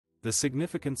The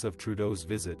significance of Trudeau's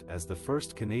visit as the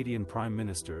first Canadian Prime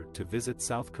Minister to visit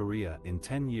South Korea in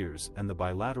 10 years and the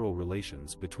bilateral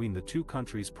relations between the two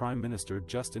countries. Prime Minister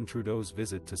Justin Trudeau's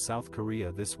visit to South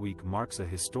Korea this week marks a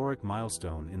historic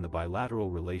milestone in the bilateral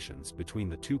relations between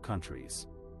the two countries.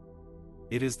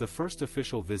 It is the first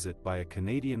official visit by a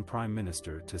Canadian Prime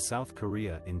Minister to South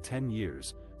Korea in 10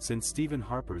 years, since Stephen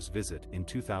Harper's visit in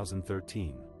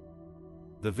 2013.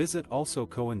 The visit also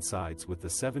coincides with the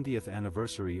 70th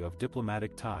anniversary of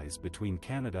diplomatic ties between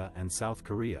Canada and South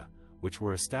Korea, which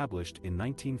were established in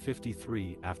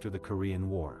 1953 after the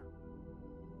Korean War.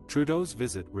 Trudeau's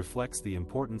visit reflects the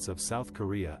importance of South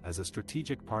Korea as a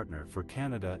strategic partner for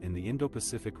Canada in the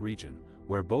Indo-Pacific region,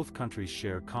 where both countries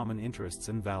share common interests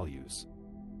and values.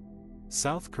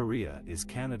 South Korea is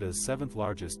Canada's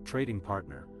seventh-largest trading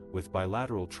partner, with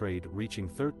bilateral trade reaching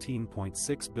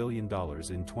 $13.6 billion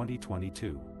in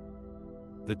 2022.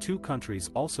 The two countries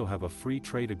also have a free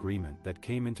trade agreement that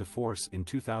came into force in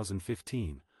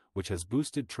 2015, which has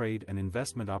boosted trade and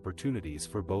investment opportunities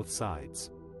for both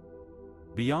sides.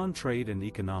 Beyond trade and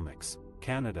economics,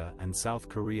 Canada and South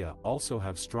Korea also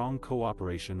have strong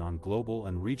cooperation on global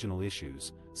and regional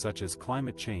issues, such as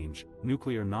climate change,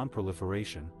 nuclear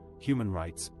non-proliferation, human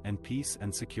rights, and peace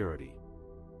and security.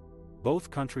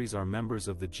 Both countries are members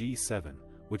of the G7,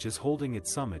 which is holding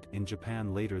its summit in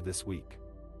Japan later this week.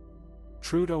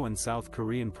 Trudeau and South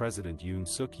Korean President Yoon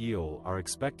Suk-yeol are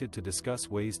expected to discuss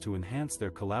ways to enhance their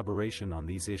collaboration on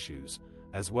these issues,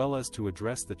 as well as to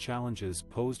address the challenges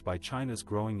posed by China's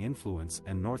growing influence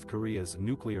and North Korea's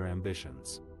nuclear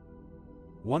ambitions.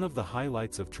 One of the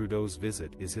highlights of Trudeau's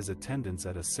visit is his attendance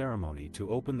at a ceremony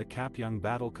to open the Kapyong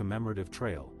Battle Commemorative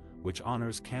Trail, which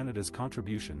honors Canada's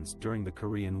contributions during the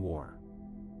Korean War.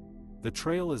 The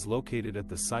trail is located at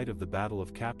the site of the Battle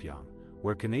of Kapyong,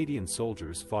 where Canadian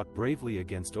soldiers fought bravely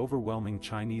against overwhelming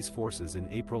Chinese forces in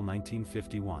April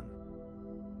 1951.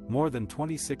 More than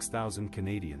 26,000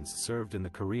 Canadians served in the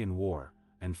Korean War,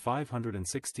 and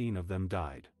 516 of them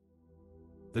died.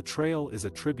 The trail is a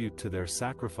tribute to their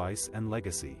sacrifice and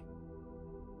legacy.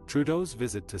 Trudeau's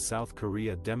visit to South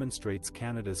Korea demonstrates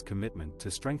Canada's commitment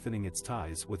to strengthening its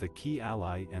ties with a key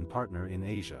ally and partner in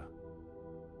Asia.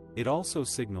 It also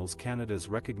signals Canada's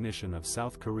recognition of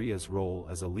South Korea's role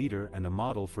as a leader and a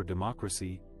model for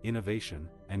democracy, innovation,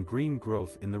 and green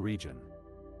growth in the region.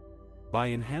 By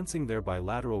enhancing their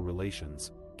bilateral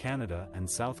relations, Canada and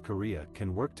South Korea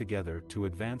can work together to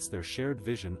advance their shared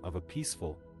vision of a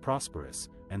peaceful, prosperous,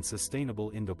 and sustainable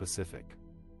Indo-Pacific.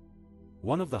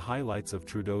 One of the highlights of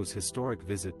Trudeau's historic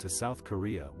visit to South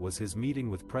Korea was his meeting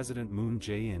with President Moon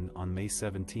Jae-in on May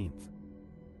 17.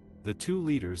 The two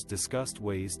leaders discussed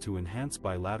ways to enhance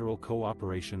bilateral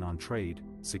cooperation on trade,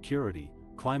 security,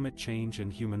 climate change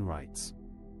and human rights.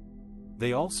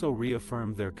 They also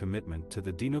reaffirmed their commitment to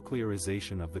the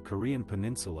denuclearization of the Korean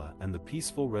Peninsula and the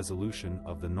peaceful resolution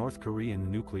of the North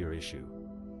Korean nuclear issue.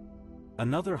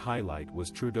 Another highlight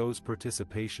was Trudeau's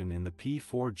participation in the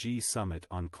P4G summit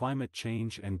on climate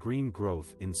change and green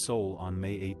growth in Seoul on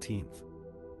May 18.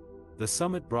 The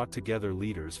summit brought together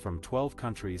leaders from 12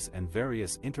 countries and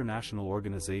various international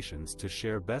organizations to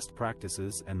share best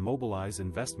practices and mobilize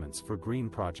investments for green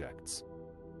projects.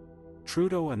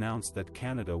 Trudeau announced that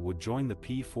Canada would join the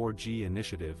P4G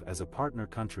initiative as a partner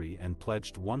country and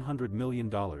pledged $100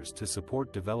 million to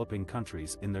support developing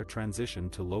countries in their transition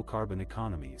to low-carbon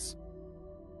economies.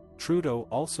 Trudeau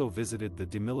also visited the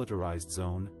Demilitarized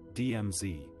Zone,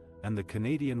 DMZ, and the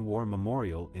Canadian War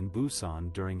Memorial in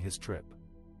Busan during his trip.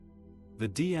 The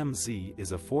DMZ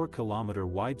is a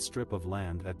 4-kilometer-wide strip of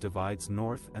land that divides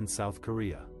North and South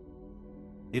Korea.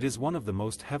 It is one of the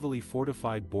most heavily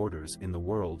fortified borders in the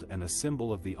world and a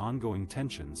symbol of the ongoing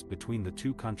tensions between the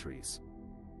two countries.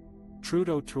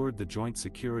 Trudeau toured the Joint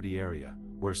Security Area,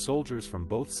 where soldiers from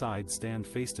both sides stand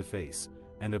face to face,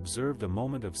 and observed a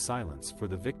moment of silence for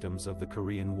the victims of the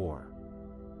Korean War.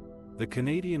 The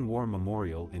Canadian War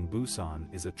Memorial in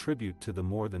Busan is a tribute to the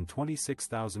more than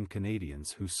 26,000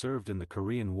 Canadians who served in the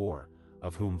Korean War,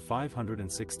 of whom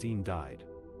 516 died.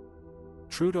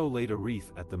 Trudeau laid a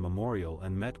wreath at the memorial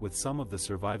and met with some of the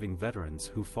surviving veterans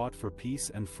who fought for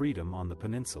peace and freedom on the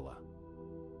peninsula.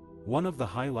 One of the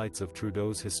highlights of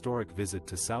Trudeau's historic visit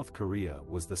to South Korea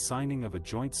was the signing of a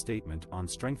joint statement on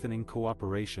strengthening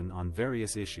cooperation on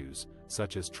various issues,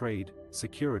 such as trade,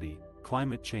 security,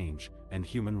 climate change, and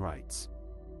human rights.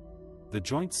 The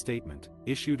joint statement,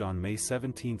 issued on May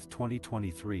 17,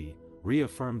 2023,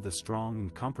 reaffirmed the strong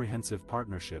and comprehensive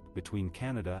partnership between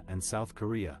Canada and South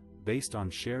Korea, based on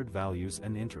shared values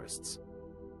and interests.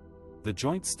 The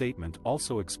joint statement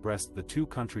also expressed the two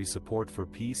countries' support for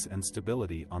peace and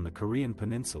stability on the Korean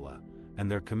Peninsula, and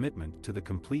their commitment to the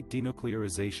complete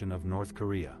denuclearization of North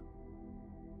Korea.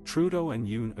 Trudeau and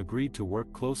Yoon agreed to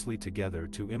work closely together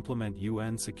to implement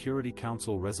UN Security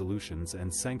Council resolutions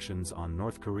and sanctions on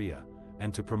North Korea,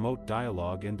 and to promote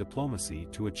dialogue and diplomacy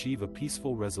to achieve a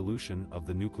peaceful resolution of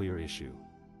the nuclear issue.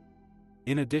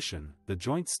 In addition, the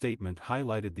joint statement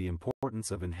highlighted the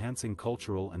importance of enhancing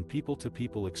cultural and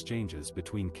people-to-people exchanges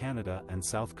between Canada and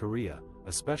South Korea,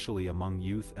 especially among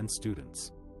youth and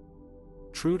students.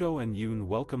 Trudeau and Yoon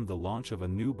welcomed the launch of a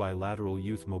new bilateral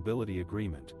youth mobility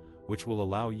agreement, which will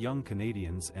allow young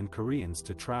Canadians and Koreans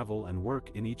to travel and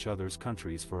work in each other's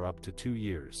countries for up to 2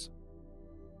 years.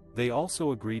 They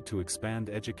also agreed to expand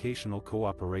educational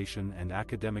cooperation and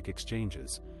academic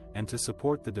exchanges, and to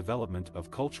support the development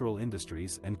of cultural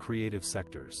industries and creative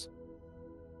sectors.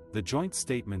 The joint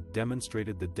statement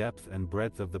demonstrated the depth and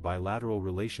breadth of the bilateral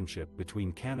relationship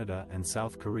between Canada and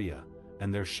South Korea,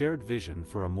 and their shared vision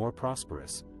for a more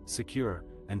prosperous, secure,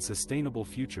 and sustainable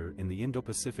future in the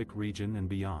Indo-Pacific region and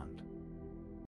beyond.